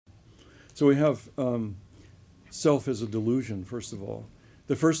So we have self as a delusion, first of all.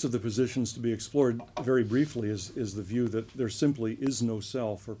 The first of the positions to be explored very briefly is the view that there simply is no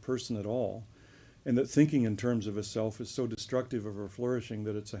self or person at all, and that thinking in terms of a self is so destructive of our flourishing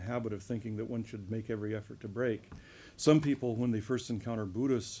that it's a habit of thinking that one should make every effort to break. Some people, when they first encounter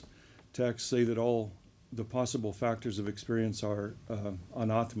Buddhist texts, say that all the possible factors of experience are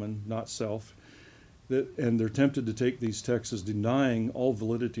anatman, not self, and they're tempted to take these texts as denying all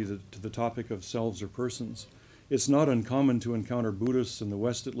validity to the topic of selves or persons. It's not uncommon to encounter Buddhists, in the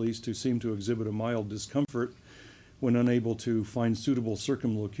West at least, who seem to exhibit a mild discomfort when unable to find suitable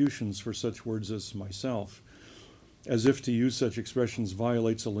circumlocutions for such words as myself, as if to use such expressions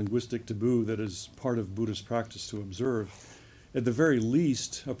violates a linguistic taboo that is part of Buddhist practice to observe. At the very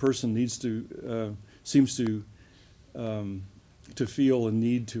least, a person seems to feel a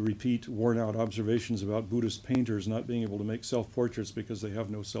need to repeat worn-out observations about Buddhist painters not being able to make self-portraits because they have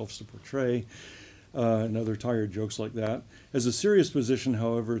no selves to portray, and other tired jokes like that. As a serious position,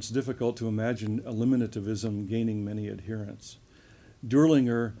 however, it's difficult to imagine eliminativism gaining many adherents.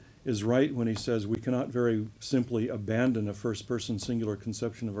 Durlinger is right when he says we cannot very simply abandon a first-person singular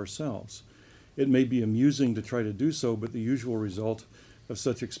conception of ourselves. It may be amusing to try to do so, but the usual result of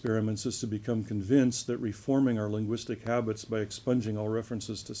such experiments is to become convinced that reforming our linguistic habits by expunging all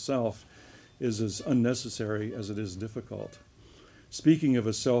references to self is as unnecessary as it is difficult. Speaking of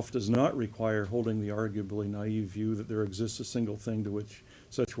a self does not require holding the arguably naive view that there exists a single thing to which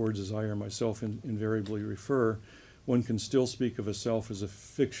such words as I or myself invariably refer. One can still speak of a self as a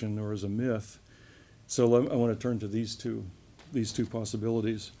fiction or as a myth. So I want to turn to these two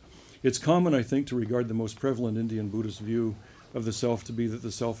possibilities. It's common, I think, to regard the most prevalent Indian Buddhist view of the self to be that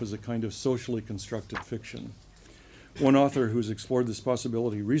the self is a kind of socially constructed fiction. One author who's explored this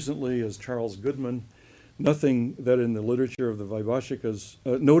possibility recently is Charles Goodman, noting that in the literature of the Vaibhashikas,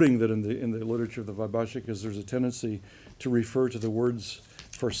 there's a tendency to refer to the words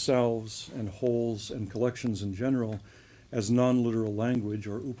for selves and wholes and collections in general as non-literal language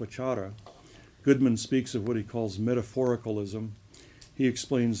or upachara. Goodman speaks of what he calls metaphoricalism. He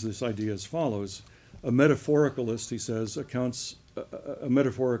explains this idea as follows. A metaphoricalist, he says, a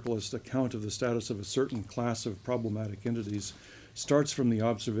metaphoricalist account of the status of a certain class of problematic entities starts from the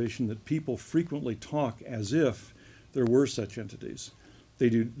observation that people frequently talk as if there were such entities. They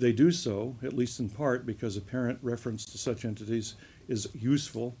do so, at least in part, because apparent reference to such entities is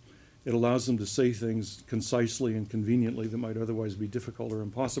useful. It allows them to say things concisely and conveniently that might otherwise be difficult or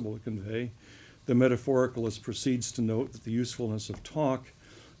impossible to convey. The metaphoricalist proceeds to note that the usefulness of talk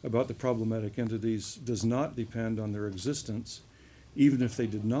about the problematic entities does not depend on their existence. Even if they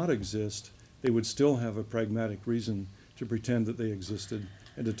did not exist, they would still have a pragmatic reason to pretend that they existed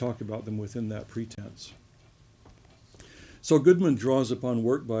and to talk about them within that pretense. So Goodman draws upon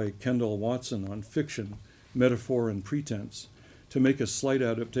work by Kendall Watson on fiction, metaphor, and pretense to make a slight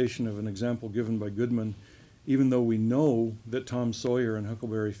adaptation of an example given by Goodman, even though we know that Tom Sawyer and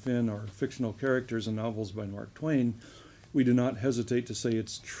Huckleberry Finn are fictional characters in novels by Mark Twain. We do not hesitate to say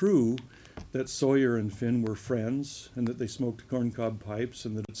it's true that Sawyer and Finn were friends and that they smoked corncob pipes,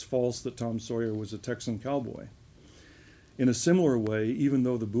 and that it's false that Tom Sawyer was a Texan cowboy. In a similar way, even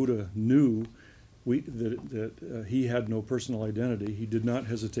though the Buddha knew that he had no personal identity, he did not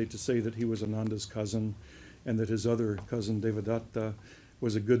hesitate to say that he was Ananda's cousin and that his other cousin, Devadatta,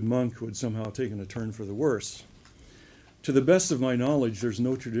 was a good monk who had somehow taken a turn for the worse. To the best of my knowledge, there's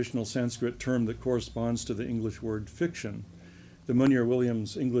no traditional Sanskrit term that corresponds to the English word fiction. The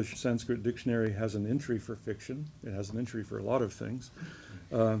Munyar-Williams English Sanskrit Dictionary has an entry for fiction. It has an entry for a lot of things.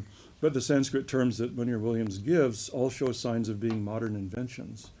 But the Sanskrit terms that Munyar-Williams gives all show signs of being modern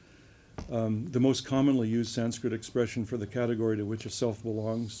inventions. The most commonly used Sanskrit expression for the category to which a self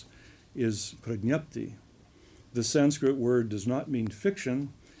belongs is prajnapti. The Sanskrit word does not mean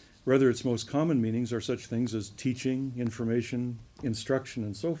fiction. Rather, its most common meanings are such things as teaching, information, instruction,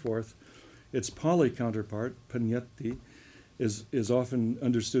 and so forth. Its Pali counterpart, panyati, is often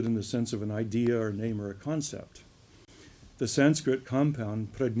understood in the sense of an idea or name or a concept. The Sanskrit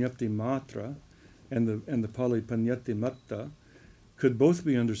compound prajnapti matra and the Pali panyati matta could both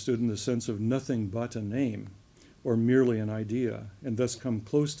be understood in the sense of nothing but a name or merely an idea, and thus come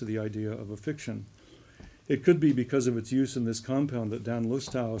close to the idea of a fiction. It could be because of its use in this compound that Dan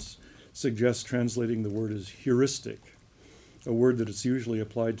Lusthaus suggests translating the word as heuristic, a word that is usually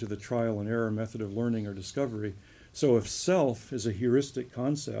applied to the trial and error method of learning or discovery. So if self is a heuristic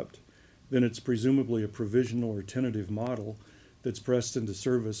concept, then it's presumably a provisional or tentative model that's pressed into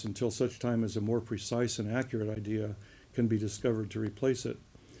service until such time as a more precise and accurate idea can be discovered to replace it.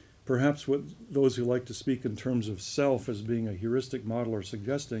 Perhaps what those who like to speak in terms of self as being a heuristic model are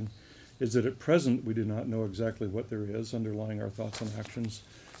suggesting is that at present we do not know exactly what there is underlying our thoughts and actions,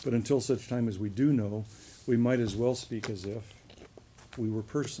 but until such time as we do know, we might as well speak as if we were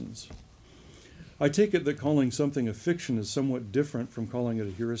persons. I take it that calling something a fiction is somewhat different from calling it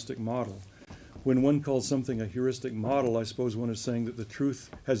a heuristic model. When one calls something a heuristic model, I suppose one is saying that the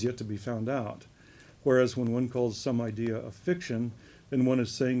truth has yet to be found out. Whereas when one calls some idea a fiction, then one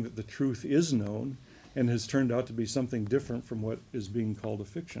is saying that the truth is known and has turned out to be something different from what is being called a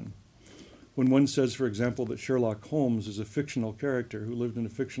fiction. When one says, for example, that Sherlock Holmes is a fictional character who lived in a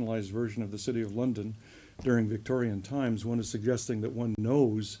fictionalized version of the City of London during Victorian times, one is suggesting that one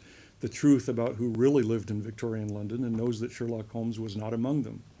knows the truth about who really lived in Victorian London and knows that Sherlock Holmes was not among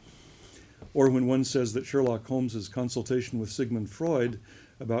them. Or when one says that Sherlock Holmes's consultation with Sigmund Freud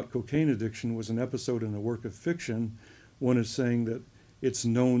about cocaine addiction was an episode in a work of fiction, one is saying that it's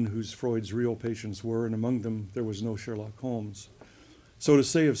known who Freud's real patients were, and among them there was no Sherlock Holmes. So to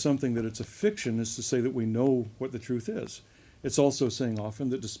say of something that it's a fiction is to say that we know what the truth is. It's also saying often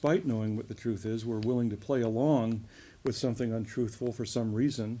that despite knowing what the truth is, we're willing to play along with something untruthful for some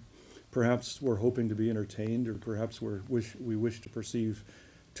reason. Perhaps we're hoping to be entertained, or perhaps we wish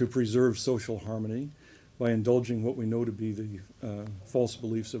to preserve social harmony by indulging what we know to be the false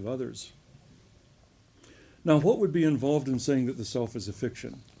beliefs of others. Now, what would be involved in saying that the self is a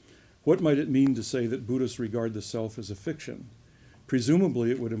fiction? What might it mean to say that Buddhists regard the self as a fiction?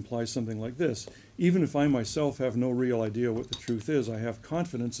 Presumably, it would imply something like this: even if I myself have no real idea what the truth is, I have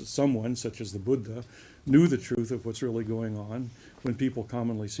confidence that someone, such as the Buddha, knew the truth of what's really going on, when people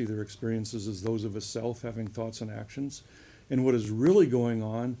commonly see their experiences as those of a self having thoughts and actions. And what is really going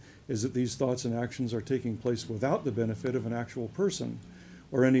on is that these thoughts and actions are taking place without the benefit of an actual person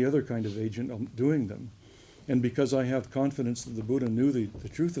or any other kind of agent doing them. And because I have confidence that the Buddha knew the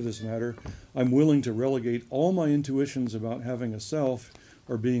truth of this matter, I'm willing to relegate all my intuitions about having a self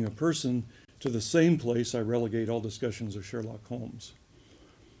or being a person to the same place I relegate all discussions of Sherlock Holmes.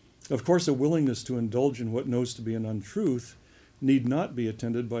 Of course, a willingness to indulge in what knows to be an untruth need not be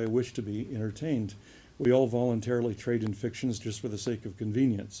attended by a wish to be entertained. We all voluntarily trade in fictions just for the sake of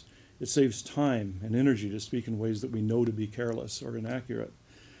convenience. It saves time and energy to speak in ways that we know to be careless or inaccurate.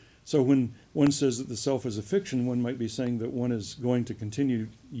 So when one says that the self is a fiction, one might be saying that one is going to continue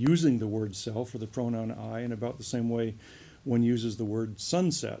using the word self or the pronoun I in about the same way one uses the word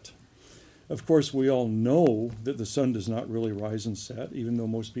sunset. Of course, we all know that the sun does not really rise and set, even though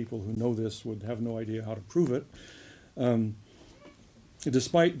most people who know this would have no idea how to prove it.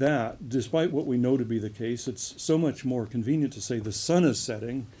 Despite what we know to be the case, it's so much more convenient to say the sun is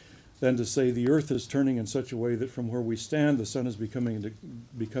setting than to say the earth is turning in such a way that from where we stand, the sun is becoming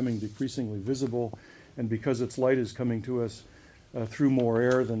decreasingly visible, and because its light is coming to us through more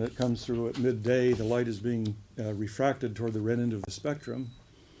air than it comes through at midday, the light is being refracted toward the red end of the spectrum.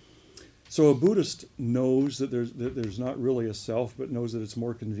 So a Buddhist knows that there's not really a self, but knows that it's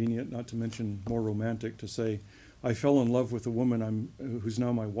more convenient, not to mention more romantic, to say, I fell in love with a woman who's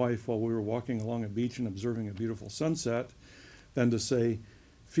now my wife while we were walking along a beach and observing a beautiful sunset, than to say,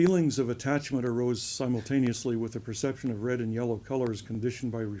 feelings of attachment arose simultaneously with the perception of red and yellow colors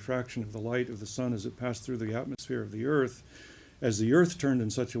conditioned by refraction of the light of the sun as it passed through the atmosphere of the earth. As the earth turned in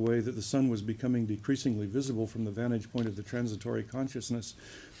such a way that the sun was becoming decreasingly visible from the vantage point of the transitory consciousness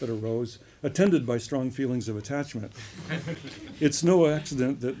that arose, attended by strong feelings of attachment. It's no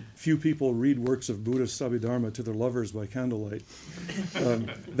accident that few people read works of Buddhist Abhidharma to their lovers by candlelight.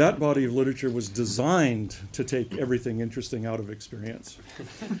 That body of literature was designed to take everything interesting out of experience.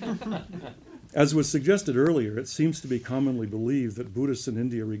 As was suggested earlier, it seems to be commonly believed that Buddhists in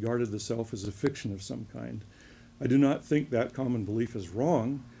India regarded the self as a fiction of some kind. I do not think that common belief is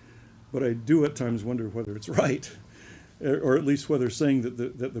wrong, but I do at times wonder whether it's right, or at least whether saying that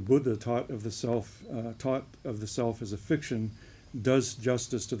the Buddha taught of the self as a fiction does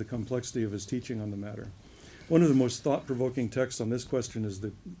justice to the complexity of his teaching on the matter. One of the most thought-provoking texts on this question is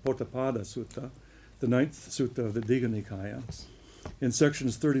the Potthapada Sutta, the 9th sutta of the Digha Nikaya. In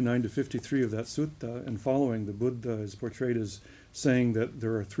sections 39 to 53 of that sutta and following, the Buddha is portrayed as saying that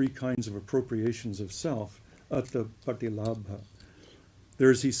there are three kinds of appropriations of self. Atta Patilabha.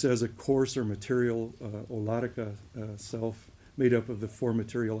 There's, he says, a coarse or material oladika self made up of the four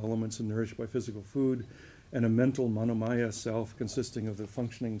material elements and nourished by physical food, and a mental manomaya self consisting of the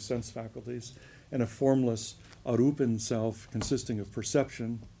functioning sense faculties, and a formless arupan self consisting of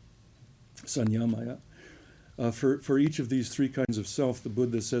perception, sanyamaya. For each of these three kinds of self, the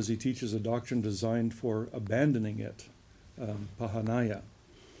Buddha says he teaches a doctrine designed for abandoning it, pahanaya.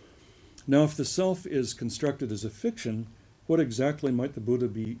 Now, if the self is constructed as a fiction, what exactly might the Buddha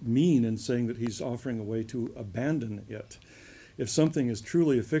mean in saying that he's offering a way to abandon it? If something is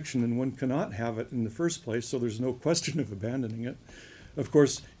truly a fiction, then one cannot have it in the first place, so there's no question of abandoning it. Of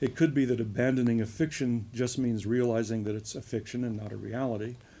course, it could be that abandoning a fiction just means realizing that it's a fiction and not a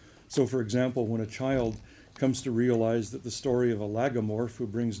reality. So, for example, when a child comes to realize that the story of a lagomorph who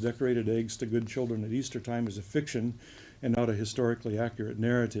brings decorated eggs to good children at Easter time is a fiction and not a historically accurate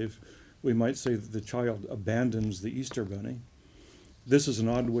narrative, we might say that the child abandons the Easter bunny. This is an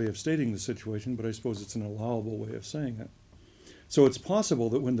odd way of stating the situation, but I suppose it's an allowable way of saying it. So it's possible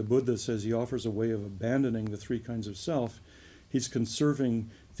that when the Buddha says he offers a way of abandoning the three kinds of self, he's conserving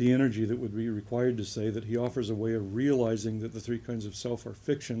the energy that would be required to say that he offers a way of realizing that the three kinds of self are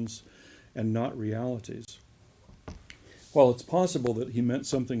fictions and not realities. While it's possible that he meant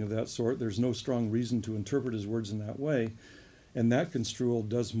something of that sort, there's no strong reason to interpret his words in that way, and that construal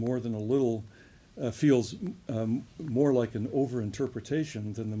does more than a little, feels more like an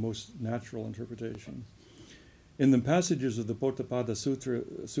over-interpretation than the most natural interpretation. In the passages of the Potthapada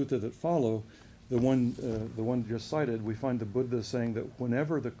Sutta that follow, the one just cited, we find the Buddha saying that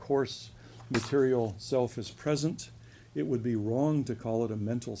whenever the coarse material self is present, it would be wrong to call it a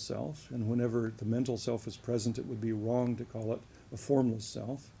mental self, and whenever the mental self is present, it would be wrong to call it a formless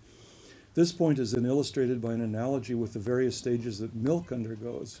self. This point is then illustrated by an analogy with the various stages that milk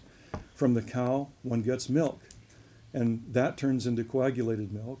undergoes. From the cow, one gets milk, and that turns into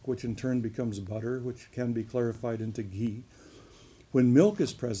coagulated milk, which in turn becomes butter, which can be clarified into ghee. When milk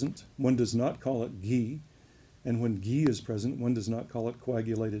is present, one does not call it ghee, and when ghee is present, one does not call it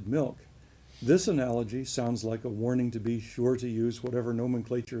coagulated milk. This analogy sounds like a warning to be sure to use whatever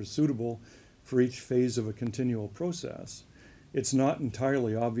nomenclature is suitable for each phase of a continual process. It's not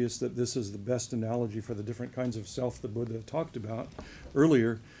entirely obvious that this is the best analogy for the different kinds of self the Buddha talked about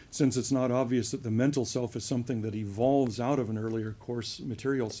earlier, since it's not obvious that the mental self is something that evolves out of an earlier coarse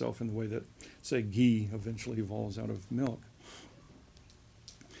material self in the way that, say, ghee eventually evolves out of milk.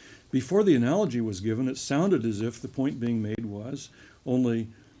 Before the analogy was given, it sounded as if the point being made was only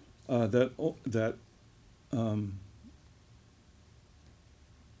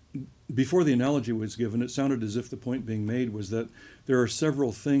before the analogy was given, it sounded as if the point being made was that there are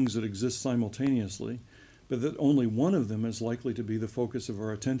several things that exist simultaneously, but that only one of them is likely to be the focus of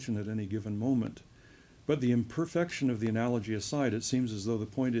our attention at any given moment. But the imperfection of the analogy aside, it seems as though the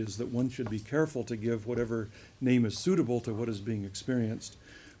point is that one should be careful to give whatever name is suitable to what is being experienced.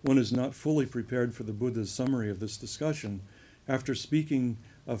 One is not fully prepared for the Buddha's summary of this discussion. After speaking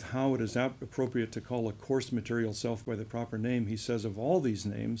of how it is appropriate to call a coarse material self by the proper name, he says of all these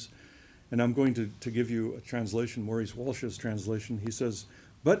names, and I'm going to give you a translation, Maurice Walsh's translation, he says,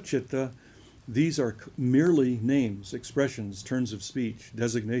 but Chitta, these are merely names, expressions, turns of speech,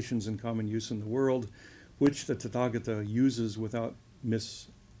 designations in common use in the world, which the Tathagata uses without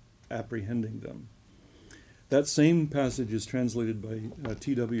misapprehending them. That same passage is translated by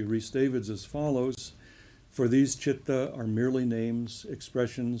T.W. Rhys Davids as follows: for these chitta are merely names,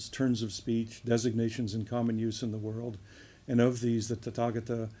 expressions, turns of speech, designations in common use in the world, and of these the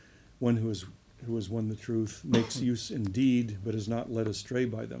Tathagata, one who has won the truth, makes use indeed, but is not led astray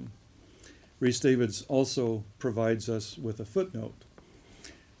by them. Rhys Davids also provides us with a footnote.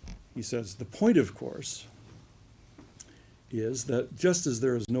 He says, the point, of course, is that just as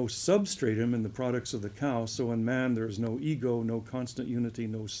there is no substratum in the products of the cow, so in man there is no ego, no constant unity,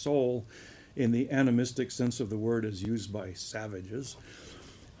 no soul, in the animistic sense of the word as used by savages.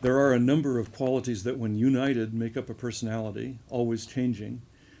 There are a number of qualities that when united make up a personality, always changing.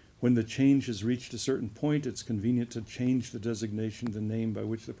 When the change has reached a certain point, it's convenient to change the designation, the name by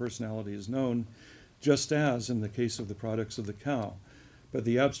which the personality is known, just as in the case of the products of the cow. But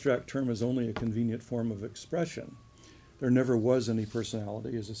the abstract term is only a convenient form of expression. There never was any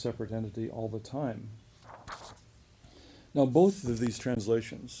personality as a separate entity all the time. Now, both of these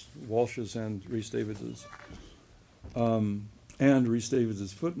translations, Walsh's and Rhys Davids's, and Rhys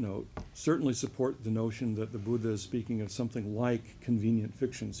Davids's footnote, certainly support the notion that the Buddha is speaking of something like convenient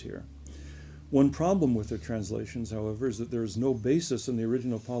fictions here. One problem with their translations, however, is that there is no basis in the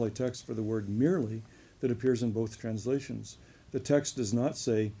original Pali text for the word merely that appears in both translations. The text does not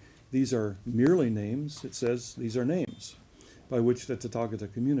say, these are merely names. It says, these are names, by which the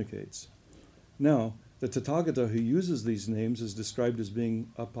Tathagata communicates. Now, the Tathagata who uses these names is described as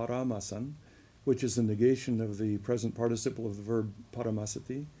being aparamasan, which is the negation of the present participle of the verb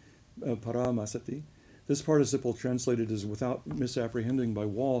paramasati. This participle, translated as without misapprehending by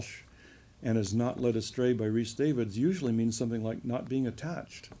Walsh and as not led astray by Rhys Davids, usually means something like not being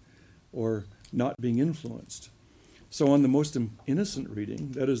attached or not being influenced. So on the most innocent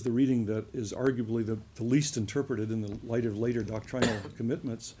reading, that is the reading that is arguably the least interpreted in the light of later doctrinal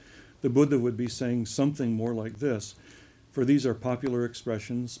commitments, the Buddha would be saying something more like this: For these are popular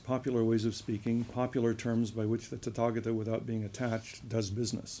expressions, popular ways of speaking, popular terms by which the Tathagata, without being attached, does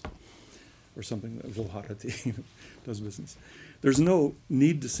business, or something that Vyoharati does business. There's no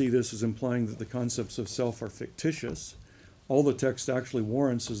need to see this as implying that the concepts of self are fictitious. All the text actually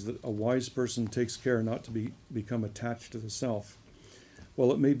warrants is that a wise person takes care not to become attached to the self.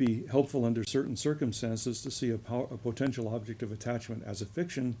 While it may be helpful under certain circumstances to see a potential object of attachment as a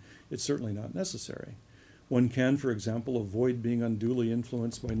fiction, it's certainly not necessary. One can, for example, avoid being unduly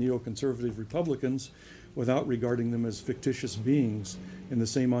influenced by neoconservative Republicans without regarding them as fictitious beings in the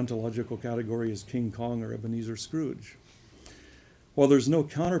same ontological category as King Kong or Ebenezer Scrooge. While there's no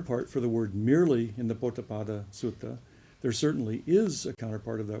counterpart for the word merely in the Potthapada Sutta, there certainly is a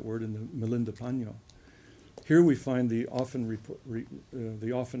counterpart of that word in the Milinda Panyo. Here we find the often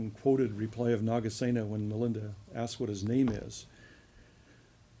quoted reply of Nagasena when Milinda asks what his name is.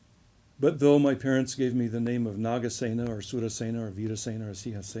 But though my parents gave me the name of Nagasena or Surasena or Virasena or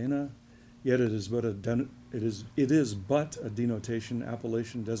Sihasena, yet it is but a denotation,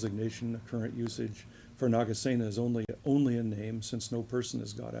 appellation, designation, a current usage. For Nagasena is only a name, since no person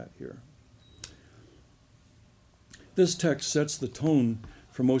is got at here. This text sets the tone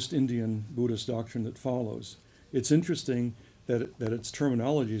for most Indian Buddhist doctrine that follows. It's interesting that its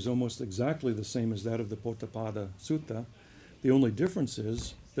terminology is almost exactly the same as that of the Potthapada Sutta. The only difference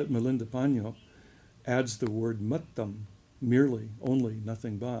is that Milinda Panyo adds the word mattam, merely, only,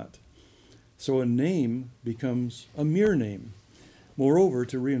 nothing but. So a name becomes a mere name. Moreover,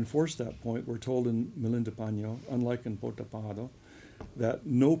 to reinforce that point, we're told in Milinda Panyo, unlike in Potthapada, that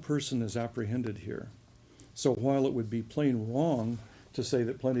no person is apprehended here. So while it would be plain wrong to say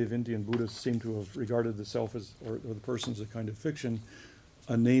that plenty of Indian Buddhists seem to have regarded the self as, or the person as a kind of fiction,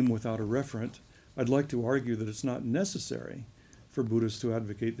 a name without a referent, I'd like to argue that it's not necessary for Buddhists to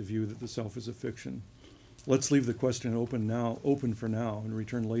advocate the view that the self is a fiction. Let's leave the question open for now, and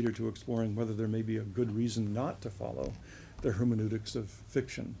return later to exploring whether there may be a good reason not to follow the hermeneutics of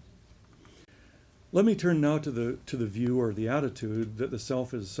fiction. Let me turn now to the view or the attitude that the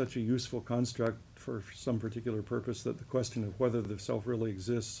self is such a useful construct for some particular purpose that the question of whether the self really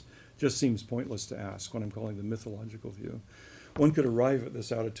exists just seems pointless to ask, what I'm calling the mythological view. One could arrive at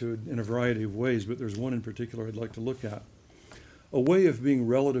this attitude in a variety of ways, but there's one in particular I'd like to look at. A way of being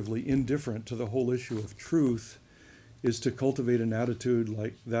relatively indifferent to the whole issue of truth is to cultivate an attitude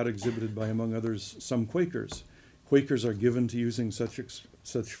like that exhibited by, among others, some Quakers. Quakers are given to using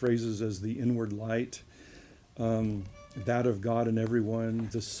such phrases as the inward light, that of God in everyone,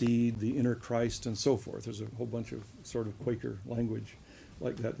 the seed, the inner Christ, and so forth. There's a whole bunch of sort of Quaker language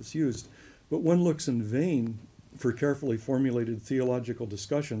like that that's used. But one looks in vain for carefully formulated theological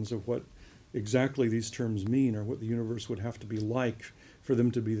discussions of what exactly these terms mean, or what the universe would have to be like for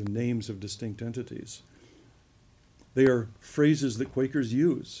them to be the names of distinct entities. They are phrases that Quakers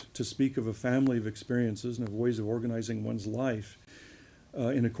use to speak of a family of experiences and of ways of organizing one's life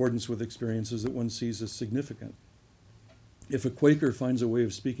in accordance with experiences that one sees as significant. If a Quaker finds a way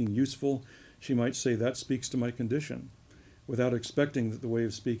of speaking useful, she might say, that speaks to my condition, without expecting that the way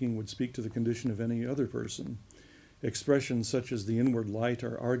of speaking would speak to the condition of any other person. Expressions such as the inward light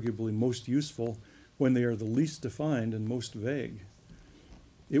are arguably most useful when they are the least defined and most vague.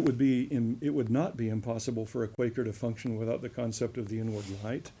 It would not be impossible for a Quaker to function without the concept of the inward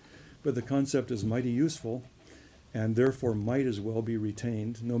light, but the concept is mighty useful and therefore might as well be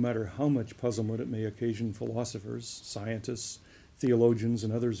retained, no matter how much puzzlement it may occasion philosophers, scientists, theologians,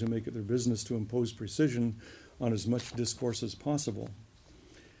 and others who make it their business to impose precision on as much discourse as possible.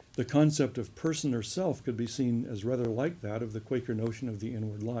 The concept of person or self could be seen as rather like that of the Quaker notion of the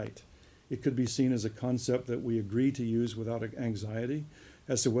inward light. It could be seen as a concept that we agree to use without anxiety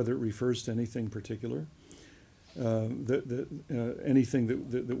as to whether it refers to anything particular, anything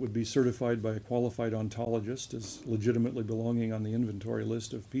that would be certified by a qualified ontologist as legitimately belonging on the inventory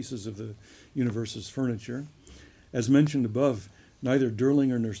list of pieces of the universe's furniture. As mentioned above, neither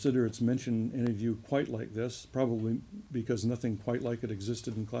Dirlinger nor Sideritz mention any view quite like this, probably because nothing quite like it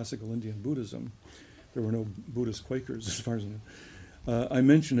existed in classical Indian Buddhism. There were no Buddhist Quakers, as far as I know. I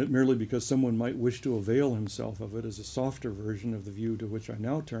mention it merely because someone might wish to avail himself of it as a softer version of the view to which I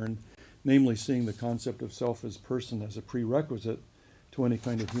now turn, namely seeing the concept of self as person as a prerequisite to any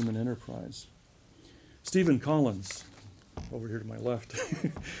kind of human enterprise. Stephen Collins, over here to my left,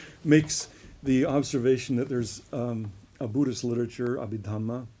 makes the observation that there's a Buddhist literature,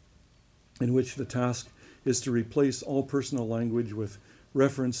 Abhidhamma, in which the task is to replace all personal language with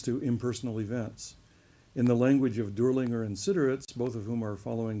reference to impersonal events. In the language of Dirlinger and Sideritz, both of whom are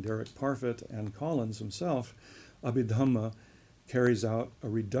following Derek Parfit and Collins himself, Abhidhamma carries out a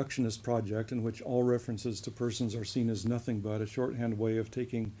reductionist project in which all references to persons are seen as nothing but a shorthand way of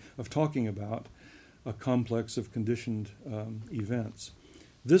talking about a complex of conditioned events.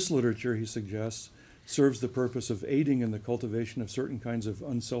 This literature, he suggests, serves the purpose of aiding in the cultivation of certain kinds of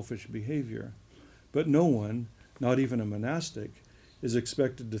unselfish behavior. But no one, not even a monastic, is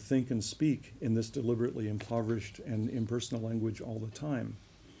expected to think and speak in this deliberately impoverished and impersonal language all the time.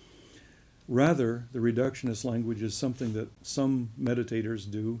 Rather, the reductionist language is something that some meditators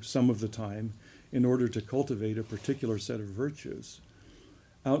do some of the time in order to cultivate a particular set of virtues.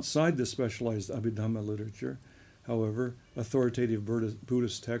 Outside the specialized Abhidhamma literature, however, authoritative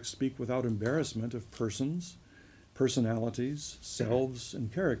Buddhist texts speak without embarrassment of persons, personalities, selves,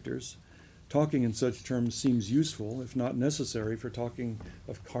 and characters. Talking in such terms seems useful, if not necessary, for talking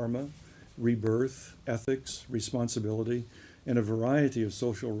of karma, rebirth, ethics, responsibility, and a variety of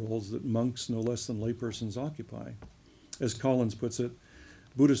social roles that monks, no less than laypersons, occupy. As Collins puts it,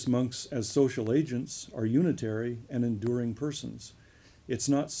 Buddhist monks as social agents are unitary and enduring persons. It's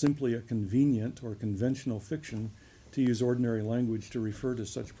not simply a convenient or conventional fiction to use ordinary language to refer to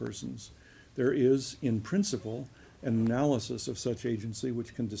such persons. There is, in principle, an analysis of such agency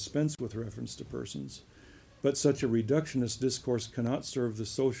which can dispense with reference to persons, but such a reductionist discourse cannot serve the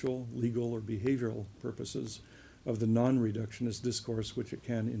social, legal, or behavioral purposes of the non-reductionist discourse which it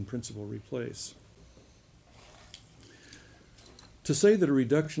can in principle replace. To say that a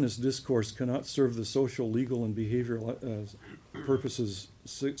reductionist discourse cannot serve the social, legal, and behavioral purposes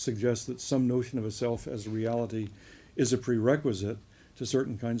suggests that some notion of a self as a reality is a prerequisite to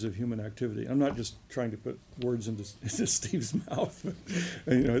certain kinds of human activity. I'm not just trying to put words into Steve's mouth.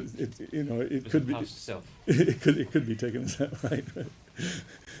 It could be it could be taken as that, right?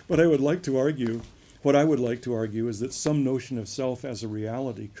 But I would like to argue. What I would like to argue is that some notion of self as a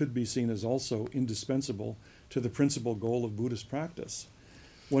reality could be seen as also indispensable to the principal goal of Buddhist practice.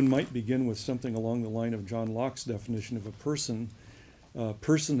 One might begin with something along the line of John Locke's definition of a person.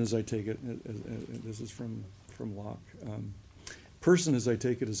 Person, as I take it, this is from Locke. Person, as I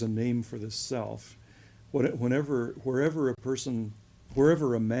take it, is a name for the self. Wherever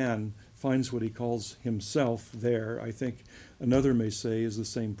a man finds what he calls himself there, I think another may say is the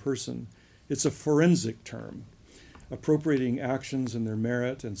same person. It's a forensic term, appropriating actions and their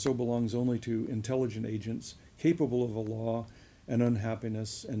merit, and so belongs only to intelligent agents capable of a law and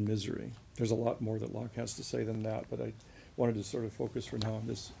unhappiness and misery. There's a lot more that Locke has to say than that, but I wanted to sort of focus for now on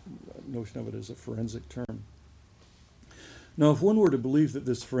this notion of it as a forensic term. Now, if one were to believe that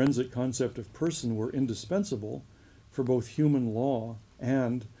this forensic concept of person were indispensable for both human law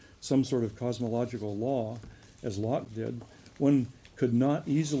and some sort of cosmological law, as Locke did, one could not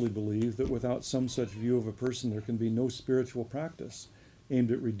easily believe that without some such view of a person there can be no spiritual practice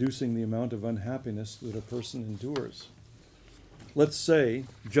aimed at reducing the amount of unhappiness that a person endures. Let's say,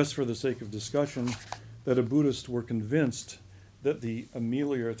 just for the sake of discussion, that a Buddhist were convinced that the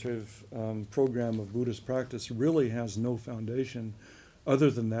ameliorative program of Buddhist practice really has no foundation other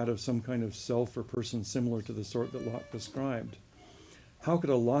than that of some kind of self or person similar to the sort that Locke described. How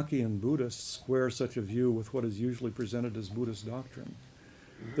could a Lockean Buddhist square such a view with what is usually presented as Buddhist doctrine?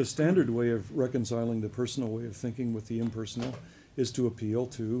 The standard way of reconciling the personal way of thinking with the impersonal is to appeal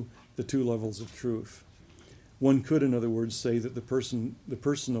to the two levels of truth. One could, in other words, say that the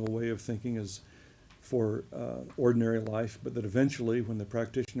personal way of thinking is for ordinary life, but that eventually, when the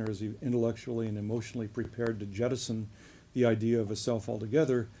practitioner is intellectually and emotionally prepared to jettison the idea of a self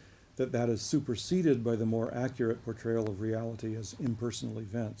altogether, that is superseded by the more accurate portrayal of reality as impersonal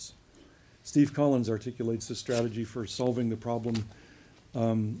events. Steve Collins articulates the strategy for solving the problem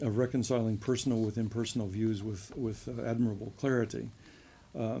of reconciling personal with impersonal views with admirable clarity.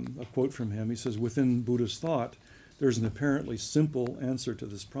 A quote from him, he says, "Within Buddhist thought, there's an apparently simple answer to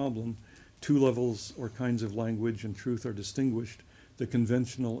this problem. Two levels or kinds of language and truth are distinguished, the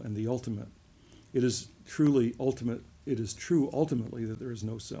conventional and the ultimate. It is true ultimately that there is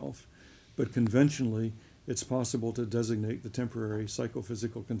no self, but conventionally it's possible to designate the temporary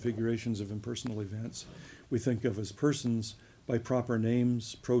psychophysical configurations of impersonal events we think of as persons by proper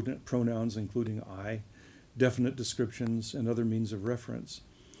names, pronouns including I, definite descriptions, and other means of reference.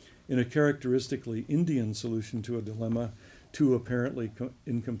 In a characteristically Indian solution to a dilemma, two apparently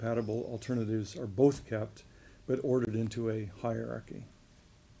incompatible alternatives are both kept, but ordered into a hierarchy."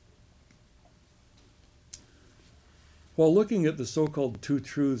 While looking at the so-called two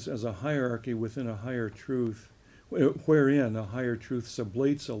truths as a hierarchy within a higher truth, wherein a higher truth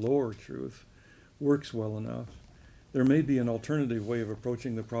sublates a lower truth, works well enough, there may be an alternative way of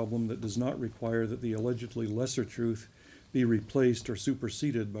approaching the problem that does not require that the allegedly lesser truth be replaced or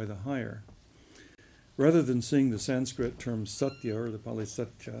superseded by the higher. Rather than seeing the Sanskrit term satya or the Pali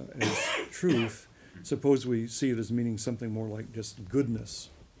satya as truth, suppose we see it as meaning something more like just goodness.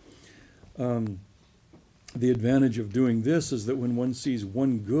 The advantage of doing this is that when one sees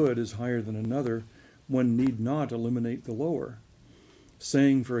one good as higher than another, one need not eliminate the lower.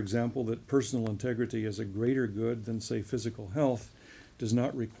 Saying, for example, that personal integrity is a greater good than, say, physical health does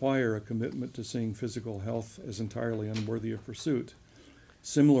not require a commitment to seeing physical health as entirely unworthy of pursuit.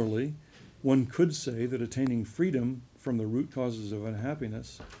 Similarly, one could say that attaining freedom from the root causes of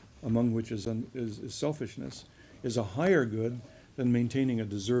unhappiness, among which is selfishness, is a higher good than maintaining a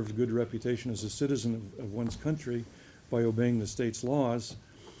deserved good reputation as a citizen of one's country by obeying the state's laws.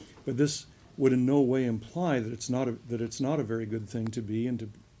 But this would in no way imply that it's not a very good thing to be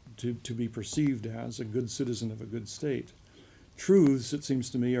and to be perceived as a good citizen of a good state. Truths, it seems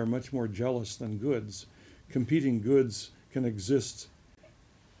to me, are much more jealous than goods. Competing goods can exist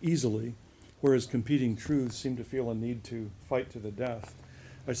easily, whereas competing truths seem to feel a need to fight to the death.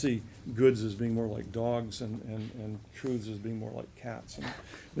 I see goods as being more like dogs and truths as being more like cats in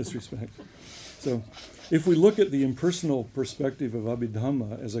this respect. So if we look at the impersonal perspective of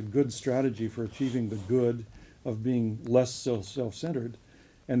Abhidhamma as a good strategy for achieving the good of being less self-centered,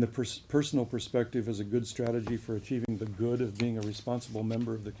 and the personal perspective as a good strategy for achieving the good of being a responsible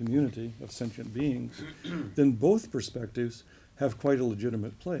member of the community of sentient beings, then both perspectives have quite a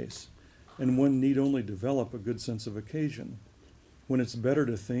legitimate place, and one need only develop a good sense of occasion. When it's better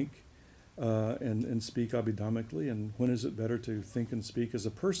to think and speak abhidhamically, and when is it better to think and speak as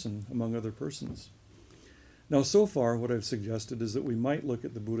a person among other persons? Now, so far, what I've suggested is that we might look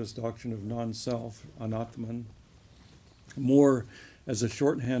at the Buddhist doctrine of non-self, anatman, more as a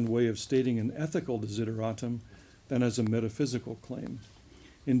shorthand way of stating an ethical desideratum than as a metaphysical claim.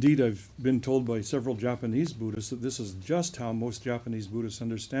 Indeed, I've been told by several Japanese Buddhists that this is just how most Japanese Buddhists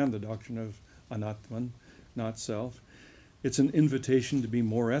understand the doctrine of anatman, not self. It's an invitation to be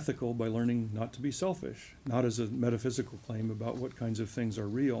more ethical by learning not to be selfish, not as a metaphysical claim about what kinds of things are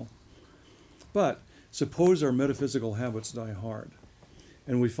real. But suppose our metaphysical habits die hard,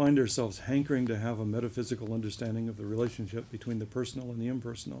 and we find ourselves hankering to have a metaphysical understanding of the relationship between the personal and the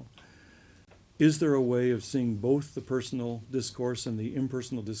impersonal. Is there a way of seeing both the personal discourse and the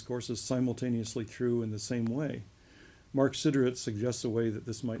impersonal discourse as simultaneously true in the same way? Mark Sideritz suggests a way that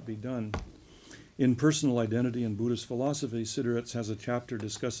this might be done. In Personal Identity in Buddhist Philosophy, Sideritz has a chapter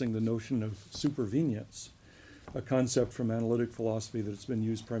discussing the notion of supervenience, a concept from analytic philosophy that's been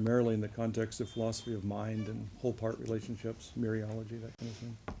used primarily in the context of philosophy of mind and whole-part relationships, mereology, that kind of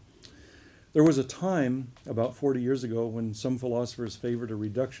thing. There was a time, about 40 years ago, when some philosophers favored a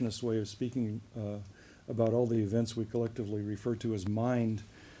reductionist way of speaking about all the events we collectively refer to as mind,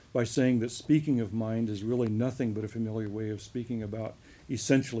 by saying that speaking of mind is really nothing but a familiar way of speaking about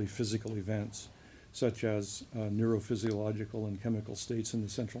essentially physical events, such as neurophysiological and chemical states in the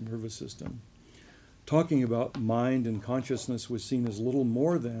central nervous system. Talking about mind and consciousness was seen as little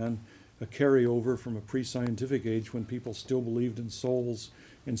more than a carryover from a pre-scientific age when people still believed in souls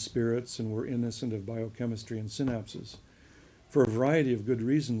and spirits and were innocent of biochemistry and synapses. For a variety of good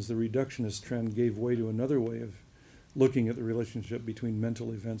reasons, the reductionist trend gave way to another way of looking at the relationship between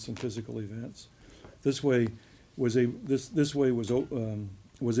mental events and physical events. This way was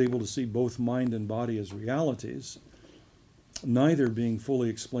able to see both mind and body as realities, neither being fully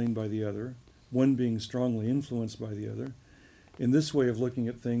explained by the other, one being strongly influenced by the other. In this way of looking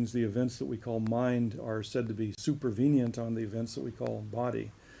at things, the events that we call mind are said to be supervenient on the events that we call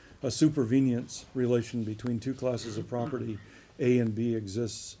body. A supervenience relation between two classes of property, A and B,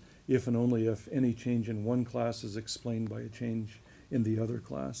 exists if and only if any change in one class is explained by a change in the other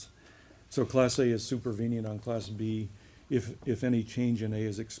class. So class A is supervenient on class B if any change in A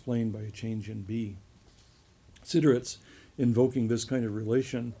is explained by a change in B. Sideritz, invoking this kind of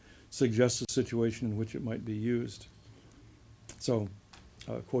relation, suggests a situation in which it might be used. So,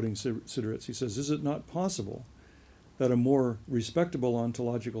 quoting Sideritz, he says, "Is it not possible that a more respectable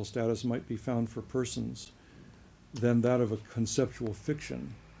ontological status might be found for persons than that of a conceptual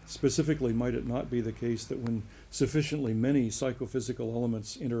fiction? Specifically, might it not be the case that when sufficiently many psychophysical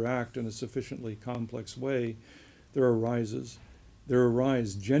elements interact in a sufficiently complex way, there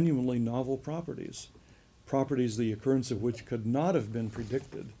arise genuinely novel properties, the occurrence of which could not have been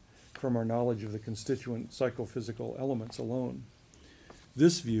predicted from our knowledge of the constituent psychophysical elements alone?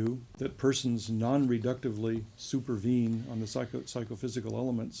 This view, that persons non-reductively supervene on the psychophysical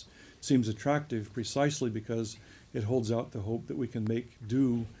elements, seems attractive precisely because it holds out the hope that we can make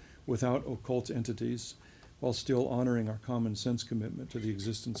do without occult entities while still honoring our common sense commitment to the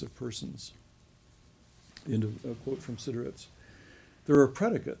existence of persons." End of a quote from Sideritz. There are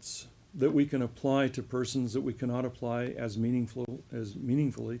predicates that we can apply to persons that we cannot apply as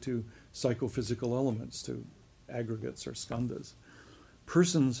meaningfully to psychophysical elements, to aggregates or skandhas.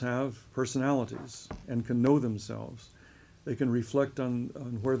 Persons have personalities and can know themselves. They can reflect on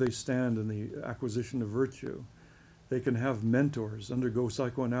where they stand in the acquisition of virtue. They can have mentors, undergo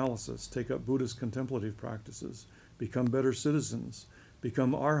psychoanalysis, take up Buddhist contemplative practices, become better citizens,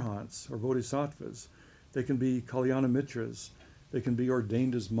 become arhants or bodhisattvas. They can be kalyana mitras. They can be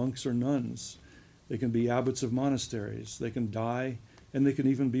ordained as monks or nuns. They can be abbots of monasteries. They can die, and they can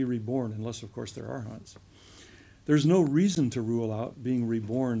even be reborn, unless, of course, they're arhants. There's no reason to rule out being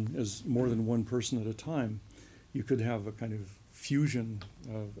reborn as more than one person at a time. You could have a kind of fusion,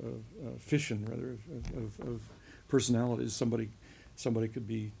 fission rather, of personalities. Somebody could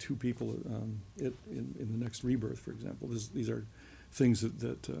be two people in the next rebirth, for example. These are things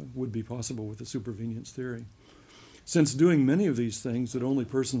that would be possible with the supervenience theory. Since doing many of these things that only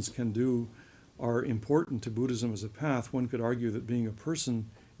persons can do are important to Buddhism as a path, one could argue that being a person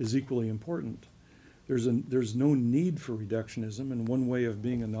is equally important. There's no need for reductionism, and one way of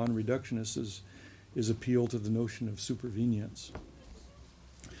being a non-reductionist is appeal to the notion of supervenience.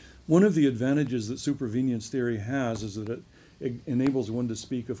 One of the advantages that supervenience theory has is that it enables one to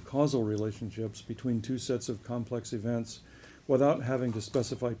speak of causal relationships between two sets of complex events without having to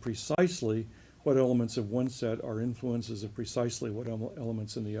specify precisely what elements of one set are influences of precisely what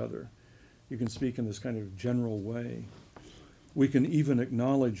elements in the other. You can speak in this kind of general way. We can even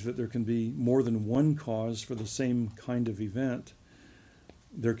acknowledge that there can be more than one cause for the same kind of event.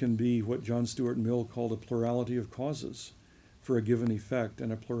 There can be what John Stuart Mill called a plurality of causes for a given effect,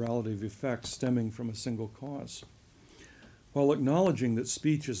 and a plurality of effects stemming from a single cause. While acknowledging that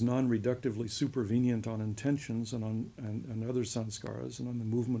speech is non-reductively supervenient on intentions and on other sanskaras and on the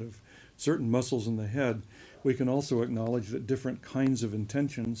movement of certain muscles in the head, we can also acknowledge that different kinds of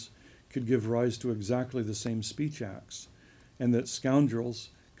intentions could give rise to exactly the same speech acts, and that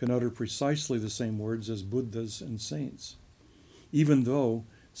scoundrels can utter precisely the same words as Buddhas and saints, even though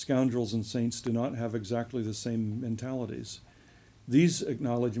scoundrels and saints do not have exactly the same mentalities. These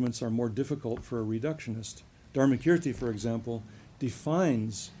acknowledgments are more difficult for a reductionist. Dharmakirti, for example,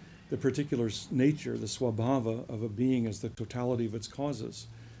 defines the particular nature, the swabhava of a being as the totality of its causes,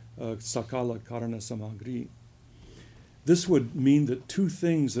 sakala karana samagri. This would mean that two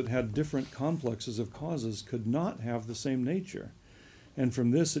things that had different complexes of causes could not have the same nature. And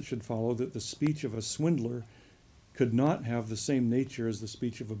from this it should follow that the speech of a swindler could not have the same nature as the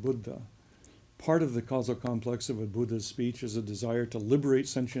speech of a Buddha. Part of the causal complex of a Buddha's speech is a desire to liberate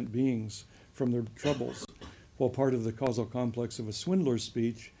sentient beings from their troubles, while part of the causal complex of a swindler's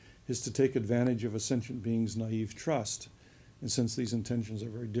speech is to take advantage of a sentient being's naive trust. And since these intentions are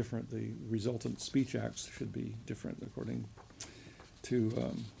very different, the resultant speech acts should be different according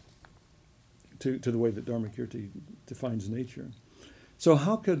to the way that Dharmakirti defines nature. So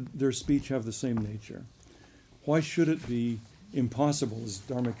how could their speech have the same nature? Why should it be impossible, as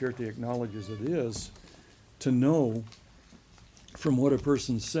Dharmakirti acknowledges it is, to know from what a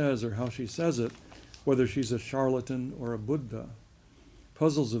person says or how she says it whether she's a charlatan or a Buddha?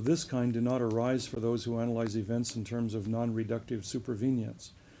 Puzzles of this kind do not arise for those who analyze events in terms of non-reductive supervenience,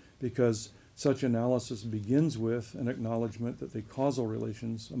 because such analysis begins with an acknowledgement that the causal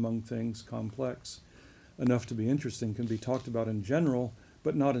relations among things complex enough to be interesting can be talked about in general,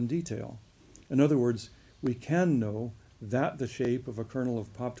 but not in detail. In other words, we can know that the shape of a kernel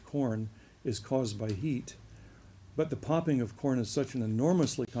of popped corn is caused by heat, but the popping of corn is such an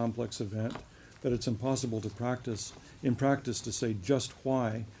enormously complex event that it's impossible in practice to say just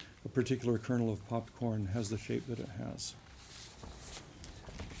why a particular kernel of popped corn has the shape that it has.